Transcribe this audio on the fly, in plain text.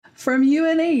From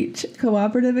UNH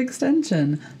Cooperative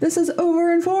Extension, this is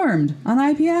Overinformed on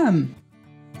IPM.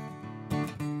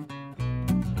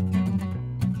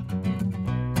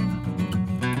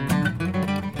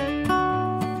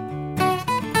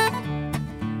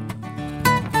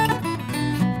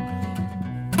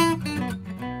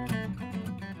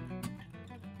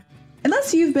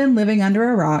 Unless you've been living under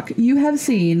a rock, you have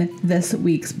seen this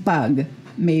week's bug.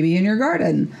 Maybe in your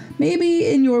garden, maybe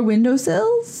in your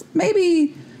windowsills,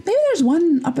 maybe there's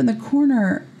one up in the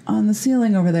corner on the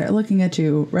ceiling over there looking at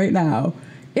you right now.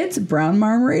 It's brown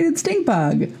marmorated stink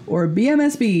bug, or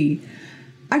BMSB.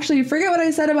 Actually, forget what I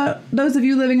said about those of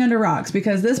you living under rocks,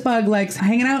 because this bug likes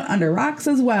hanging out under rocks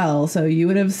as well, so you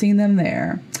would have seen them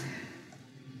there.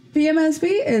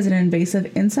 BMSB is an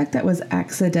invasive insect that was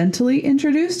accidentally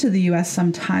introduced to the U.S.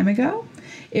 some time ago.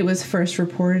 It was first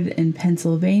reported in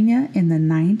Pennsylvania in the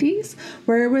 90s,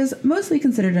 where it was mostly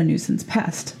considered a nuisance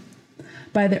pest.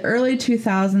 By the early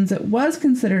 2000s, it was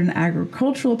considered an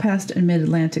agricultural pest in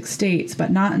mid-Atlantic states, but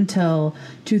not until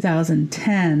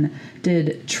 2010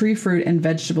 did tree fruit and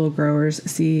vegetable growers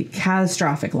see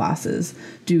catastrophic losses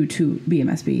due to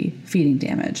BMSB feeding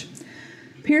damage.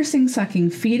 Piercing, sucking,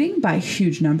 feeding by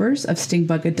huge numbers of stink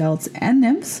bug adults and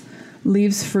nymphs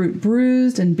leaves fruit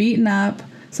bruised and beaten up,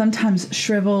 sometimes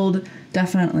shriveled,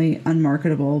 definitely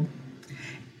unmarketable.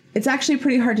 It's actually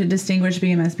pretty hard to distinguish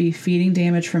BMSB feeding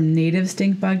damage from native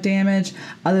stink bug damage,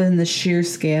 other than the sheer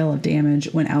scale of damage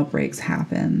when outbreaks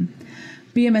happen.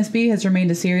 BMSB has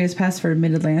remained a serious pest for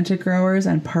mid-Atlantic growers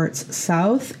and parts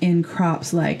south in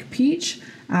crops like peach,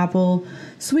 apple,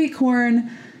 sweet corn,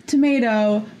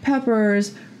 tomato,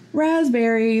 peppers,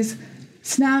 raspberries,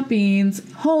 snap beans,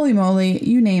 holy moly,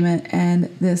 you name it, and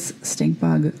this stink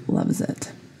bug loves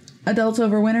it. Adults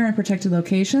overwinter in protected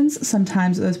locations.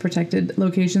 Sometimes those protected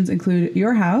locations include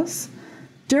your house.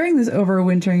 During this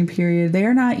overwintering period, they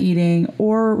are not eating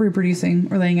or reproducing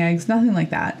or laying eggs, nothing like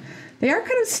that. They are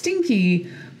kind of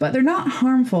stinky, but they're not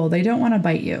harmful. They don't want to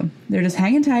bite you. They're just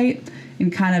hanging tight in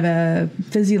kind of a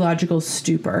physiological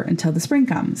stupor until the spring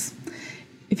comes.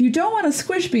 If you don't want to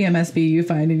squish BMSB you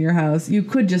find in your house, you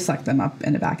could just suck them up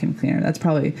in a vacuum cleaner. That's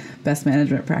probably best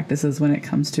management practices when it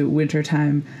comes to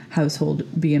wintertime household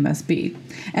BMSB.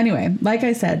 Anyway, like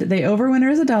I said, they overwinter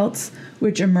as adults,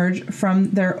 which emerge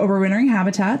from their overwintering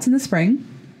habitats in the spring.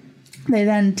 They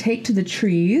then take to the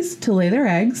trees to lay their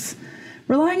eggs,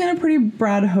 relying on a pretty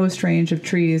broad host range of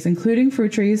trees, including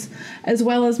fruit trees, as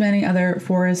well as many other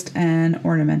forest and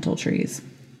ornamental trees.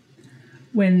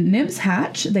 When nymphs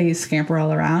hatch, they scamper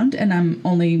all around, and I'm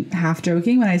only half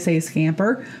joking when I say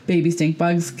scamper. Baby stink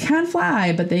bugs can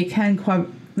fly, but they can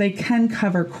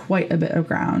cover quite a bit of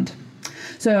ground.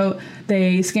 So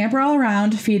they scamper all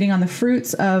around, feeding on the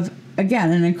fruits of,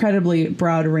 again, an incredibly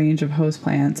broad range of host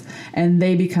plants, and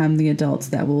they become the adults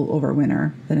that will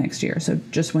overwinter the next year. So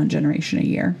just one generation a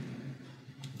year.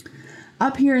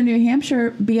 Up here in New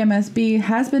Hampshire, BMSB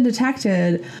has been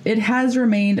detected. It has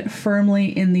remained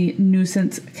firmly in the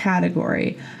nuisance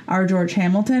category. Our George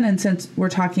Hamilton, and since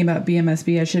we're talking about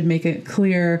BMSB, I should make it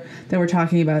clear that we're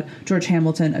talking about George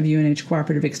Hamilton of UNH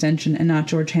Cooperative Extension and not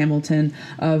George Hamilton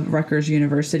of Rutgers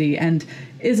University. And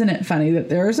isn't it funny that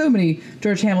there are so many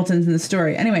George Hamiltons in the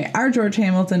story? Anyway, our George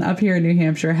Hamilton up here in New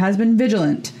Hampshire has been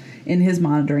vigilant in his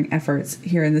monitoring efforts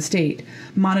here in the state,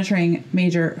 monitoring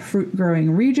major fruit-growing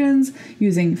regions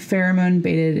using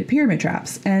pheromone-baited pyramid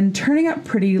traps and turning up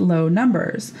pretty low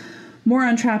numbers. More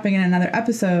on trapping in another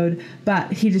episode,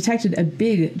 but he detected a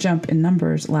big jump in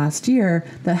numbers last year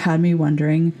that had me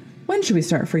wondering, when should we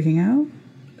start freaking out?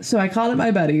 So I called up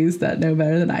my buddies that know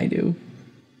better than I do.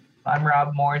 I'm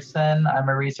Rob Morrison. I'm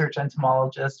a research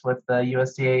entomologist with the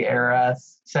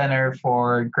USDA-ARS Center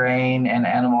for Grain and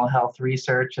Animal Health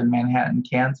Research in Manhattan,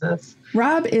 Kansas.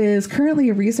 Rob is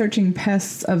currently researching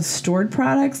pests of stored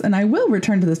products, and I will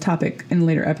return to this topic in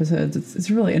later episodes.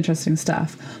 It's really interesting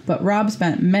stuff. But Rob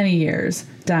spent many years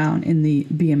down in the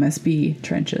BMSB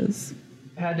trenches.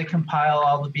 I had to compile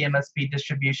all the BMSB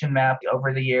distribution maps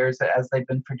over the years as they've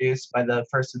been produced by the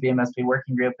first BMSB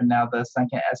working group and now the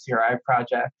second SCRI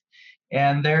project.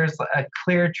 And there's a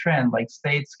clear trend, like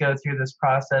states go through this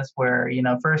process where,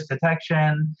 first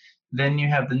detection, then you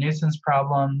have the nuisance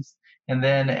problems, and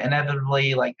then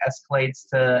inevitably escalates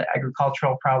to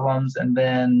agricultural problems and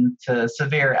then to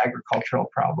severe agricultural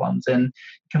problems. And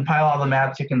compile all the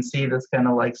maps, you can see this kind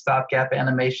of stopgap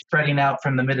animation spreading out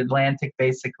from the mid-Atlantic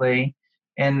basically.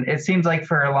 And it seems like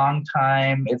for a long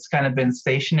time, it's kind of been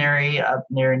stationary up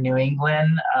near New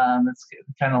England. It's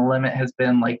kind of limit has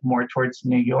been more towards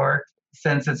New York.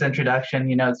 Since its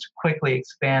introduction, it's quickly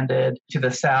expanded to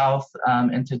the south,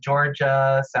 into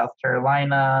Georgia, South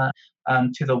Carolina,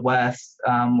 to the west,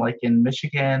 like in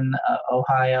Michigan,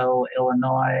 Ohio,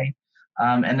 Illinois.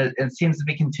 And it seems to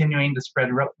be continuing to spread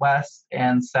west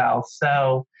and south.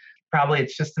 So probably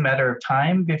it's just a matter of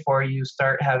time before you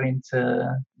start having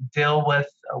to deal with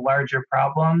larger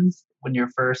problems when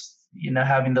you're first,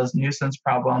 having those nuisance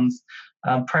problems.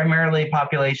 Primarily,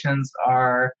 populations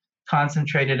are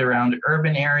concentrated around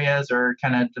urban areas or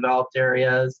kind of developed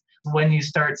areas. When you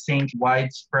start seeing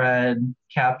widespread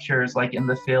captures, like in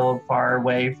the field, far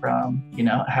away from,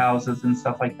 houses and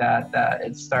stuff like that, that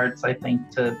it starts, I think,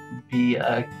 to be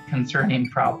a concerning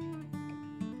problem.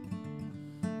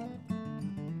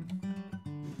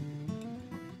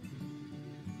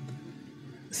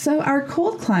 So our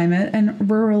cold climate and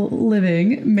rural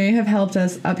living may have helped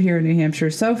us up here in New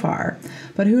Hampshire so far,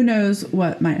 but who knows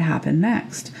what might happen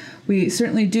next. We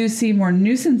certainly do see more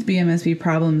nuisance BMSB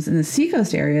problems in the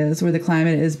seacoast areas where the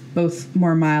climate is both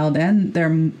more mild and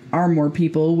there are more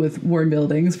people with warm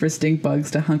buildings for stink bugs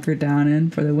to hunker down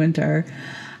in for the winter.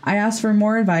 I asked for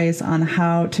more advice on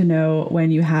how to know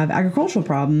when you have agricultural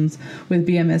problems with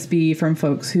BMSB from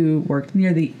folks who worked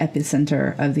near the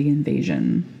epicenter of the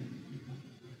invasion.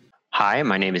 Hi,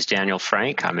 my name is Daniel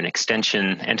Frank. I'm an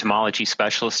extension entomology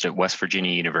specialist at West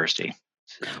Virginia University.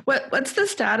 What's the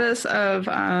status of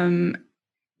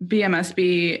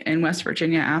BMSB in West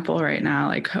Virginia apple right now?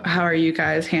 Like, how are you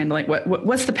guys handling?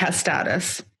 What's the pest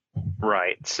status?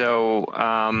 Right. So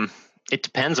it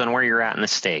depends on where you're at in the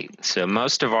state. So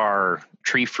most of our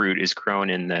tree fruit is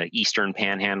grown in the eastern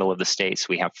panhandle of the state. So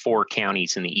we have 4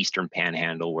 counties in the eastern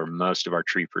panhandle where most of our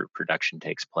tree fruit production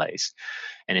takes place.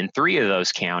 And in 3 of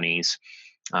those counties,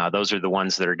 those are the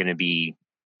ones that are going to be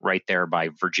right there by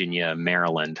Virginia,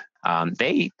 Maryland.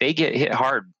 They get hit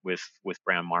hard with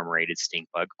brown marmorated stink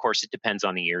bug. Of course, it depends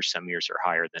on the year. Some years are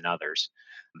higher than others.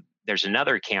 There's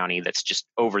another county that's just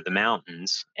over the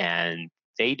mountains, and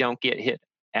they don't get hit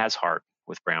as hard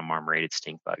with brown marmorated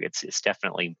stink bug. It's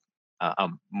definitely a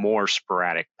more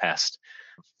sporadic pest.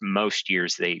 Most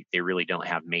years, they really don't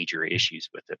have major issues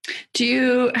with it. Do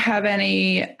you have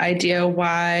any idea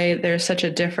why there's such a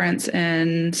difference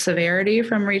in severity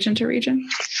from region to region?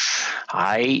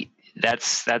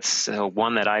 That's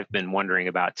one that I've been wondering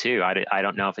about too. I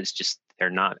don't know if it's just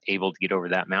they're not able to get over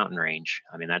that mountain range.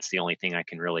 I mean, that's the only thing I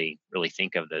can really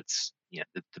think of that's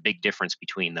the big difference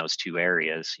between those 2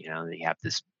 areas. You have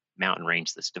this mountain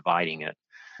range that's dividing it.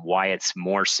 Why it's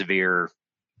more severe,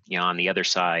 on the other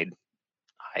side,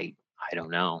 I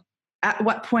don't know. At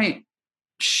what point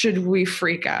should we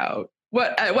freak out?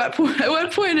 At what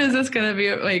point is this going to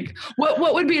be like?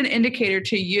 What would be an indicator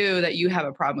to you that you have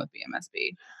a problem with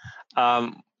BMSB?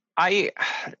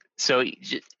 So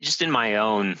just in my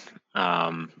own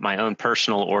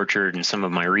personal orchard and some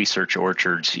of my research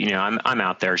orchards, I'm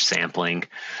out there sampling,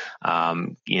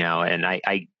 and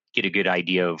I get a good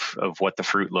idea of what the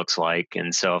fruit looks like.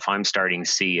 And so if I'm starting to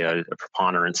see a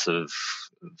preponderance of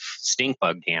stink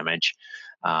bug damage,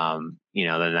 then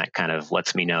that kind of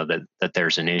lets me know that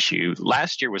there's an issue.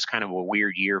 Last year was kind of a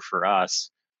weird year for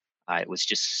us. It was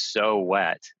just so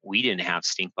wet. We didn't have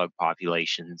stink bug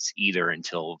populations either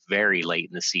until very late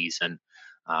in the season.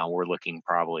 We're looking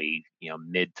probably,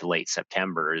 mid to late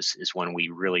September is when we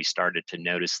really started to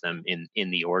notice them in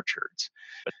the orchards.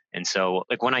 And so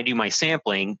like when I do my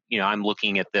sampling, I'm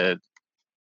looking at the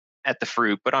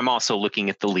fruit, but I'm also looking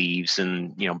at the leaves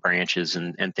and, branches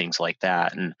and things like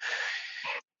that. And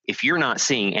if you're not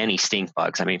seeing any stink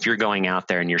bugs, I mean, if you're going out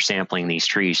there and you're sampling these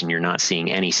trees and you're not seeing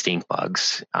any stink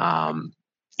bugs,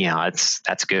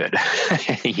 that's good.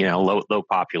 Low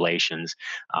populations.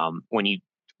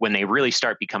 When they really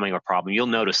start becoming a problem, you'll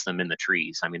notice them in the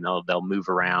trees. I mean, they'll move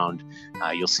around.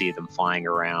 You'll see them flying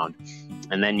around,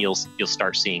 and then you'll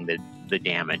start seeing the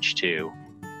damage too.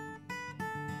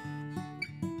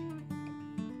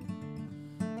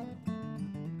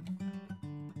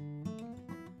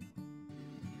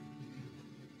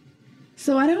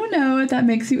 So I don't know if that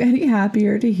makes you any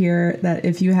happier to hear that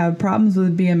if you have problems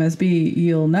with BMSB,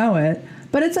 you'll know it.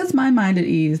 But it sets my mind at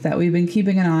ease that we've been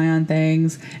keeping an eye on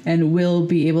things and will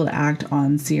be able to act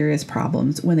on serious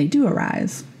problems when they do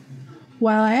arise.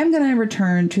 While I am going to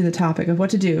return to the topic of what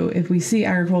to do if we see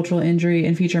agricultural injury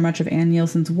and feature much of Ann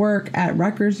Nielsen's work at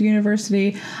Rutgers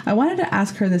University, I wanted to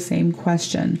ask her the same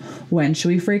question. When should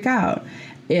we freak out?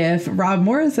 If Rob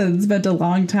Morrison spent a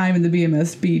long time in the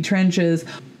BMSB trenches,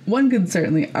 one could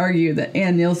certainly argue that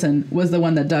Ann Nielsen was the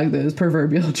one that dug those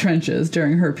proverbial trenches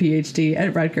during her PhD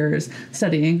at Rutgers,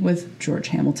 studying with George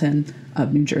Hamilton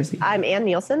of New Jersey. I'm Ann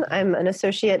Nielsen. I'm an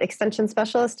associate extension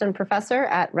specialist and professor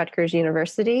at Rutgers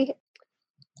University.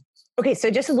 Okay, so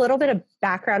just a little bit of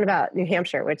background about New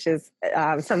Hampshire, which is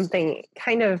something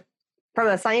kind of from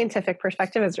a scientific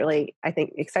perspective, it's really, I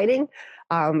think, exciting.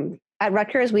 At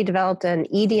Rutgers, we developed an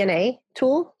eDNA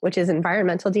tool, which is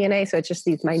environmental DNA. So it's just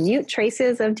these minute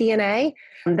traces of DNA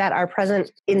that are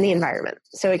present in the environment.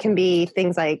 So it can be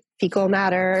things like fecal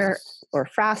matter or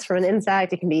frass from an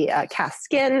insect. It can be cast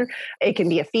skin. It can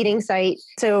be a feeding site.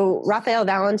 So Raphael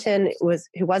Valentin,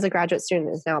 who was a graduate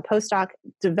student, is now a postdoc,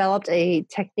 developed a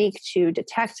technique to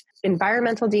detect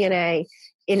environmental DNA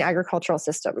in agricultural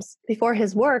systems. Before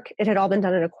his work, it had all been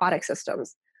done in aquatic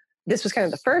systems. This was kind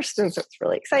of the first, and so it's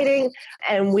really exciting.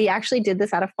 And we actually did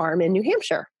this at a farm in New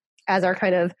Hampshire as our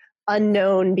kind of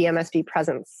unknown BMSB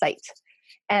presence site.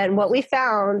 And what we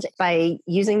found by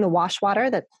using the wash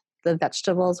water that the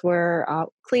vegetables were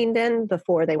cleaned in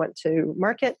before they went to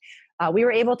market, we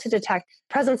were able to detect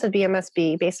presence of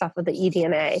BMSB based off of the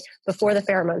eDNA before the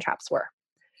pheromone traps were.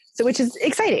 So, which is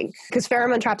exciting because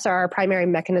pheromone traps are our primary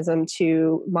mechanism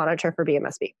to monitor for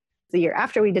BMSB. The year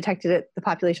after we detected it, the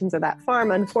populations of that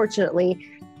farm, unfortunately,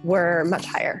 were much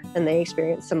higher and they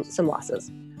experienced some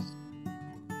losses.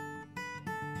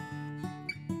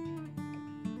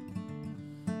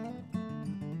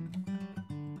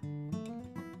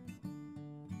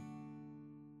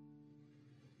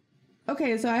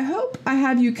 Okay, so I hope I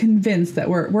have you convinced that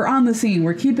we're on the scene.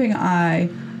 We're keeping an eye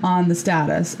on the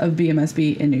status of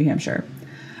BMSB in New Hampshire.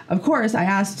 Of course, I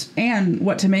asked Anne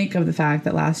what to make of the fact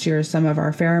that last year some of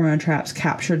our pheromone traps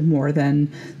captured more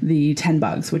than the 10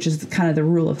 bugs, which is kind of the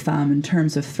rule of thumb in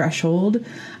terms of threshold.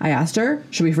 I asked her,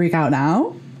 should we freak out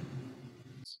now?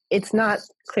 It's not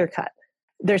clear cut.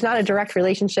 There's not a direct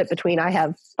relationship between I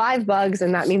have 5 bugs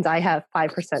and that means I have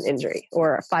 5% injury,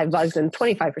 or 5 bugs and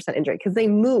 25% injury, because they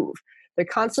move. They're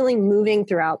constantly moving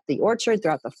throughout the orchard,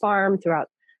 throughout the farm, throughout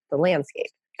the landscape.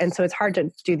 And so it's hard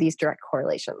to do these direct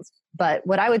correlations. But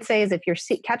what I would say is if you're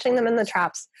catching them in the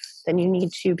traps, then you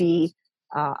need to be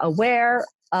aware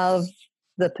of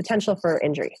the potential for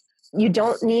injury. You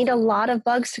don't need a lot of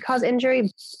bugs to cause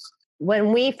injury.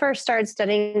 When we first started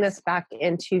studying this back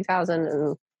in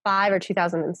 2005 or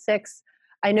 2006,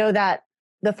 I know that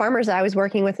the farmers that I was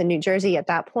working with in New Jersey at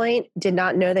that point did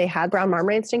not know they had brown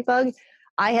marmorated stink bug.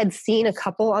 I had seen a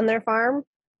couple on their farm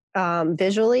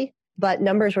visually, but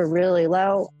numbers were really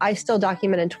low. I still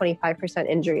documented 25%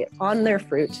 injury on their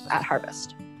fruit at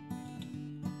harvest.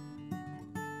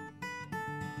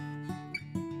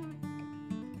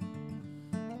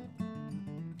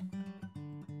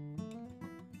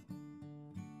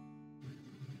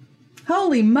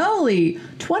 Holy moly,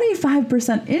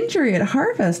 25% injury at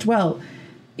harvest. Well,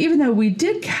 even though we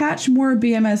did catch more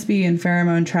BMSB and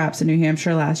pheromone traps in New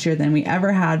Hampshire last year than we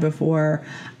ever had before,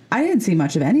 I didn't see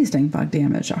much of any stink bug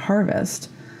damage at harvest.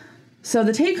 So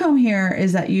the take home here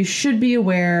is that you should be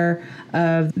aware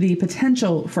of the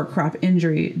potential for crop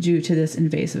injury due to this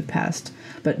invasive pest,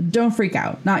 but don't freak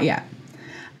out, not yet.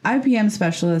 IPM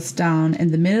specialists down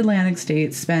in the Mid-Atlantic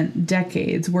states spent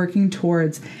decades working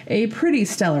towards a pretty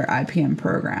stellar IPM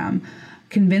program,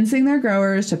 convincing their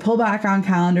growers to pull back on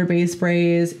calendar-based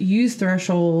sprays, use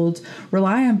thresholds,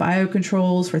 rely on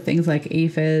biocontrols for things like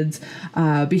aphids,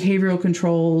 behavioral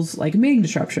controls like mating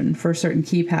disruption for certain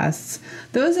key pests.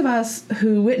 Those of us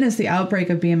who witnessed the outbreak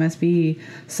of BMSB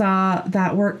saw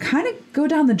that work kind of go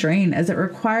down the drain as it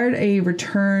required a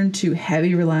return to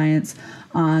heavy reliance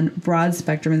on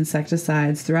broad-spectrum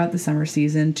insecticides throughout the summer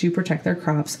season to protect their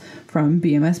crops from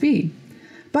BMSB.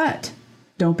 But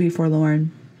don't be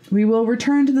forlorn. We will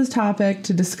return to this topic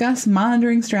to discuss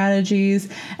monitoring strategies,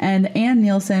 and Ann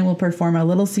Nielsen will perform a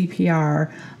little CPR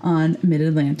on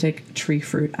Mid-Atlantic tree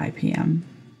fruit IPM.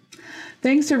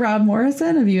 Thanks to Rob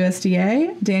Morrison of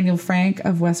USDA, Daniel Frank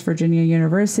of West Virginia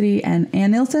University, and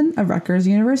Ann Nielsen of Rutgers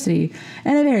University.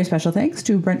 And a very special thanks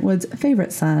to Brentwood's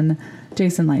favorite son,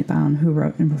 Jason Lightbound, who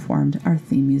wrote and performed our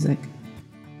theme music.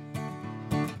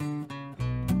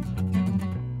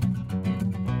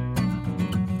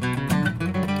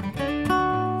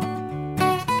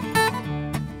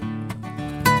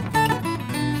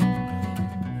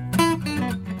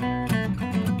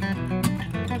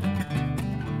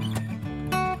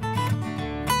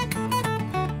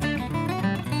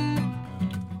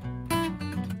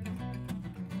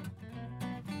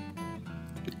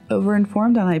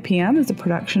 Overinformed on IPM is a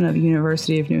production of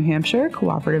University of New Hampshire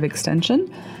Cooperative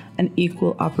Extension, an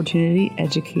equal opportunity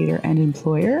educator and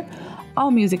employer.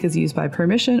 All music is used by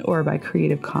permission or by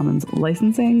Creative Commons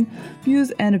licensing.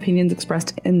 Views and opinions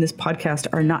expressed in this podcast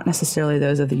are not necessarily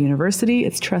those of the university,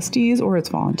 its trustees, or its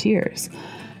volunteers.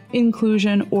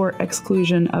 Inclusion or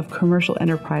exclusion of commercial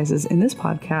enterprises in this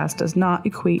podcast does not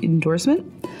equate endorsement.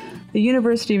 The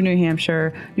University of New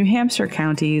Hampshire, New Hampshire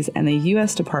counties, and the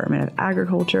U.S. Department of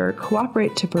Agriculture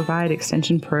cooperate to provide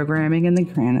extension programming in the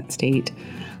Granite State.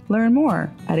 Learn more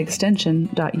at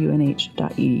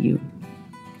extension.unh.edu.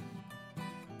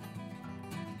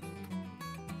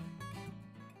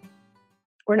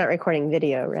 We're not recording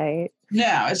video, right?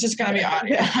 No, it's just going to be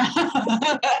audio.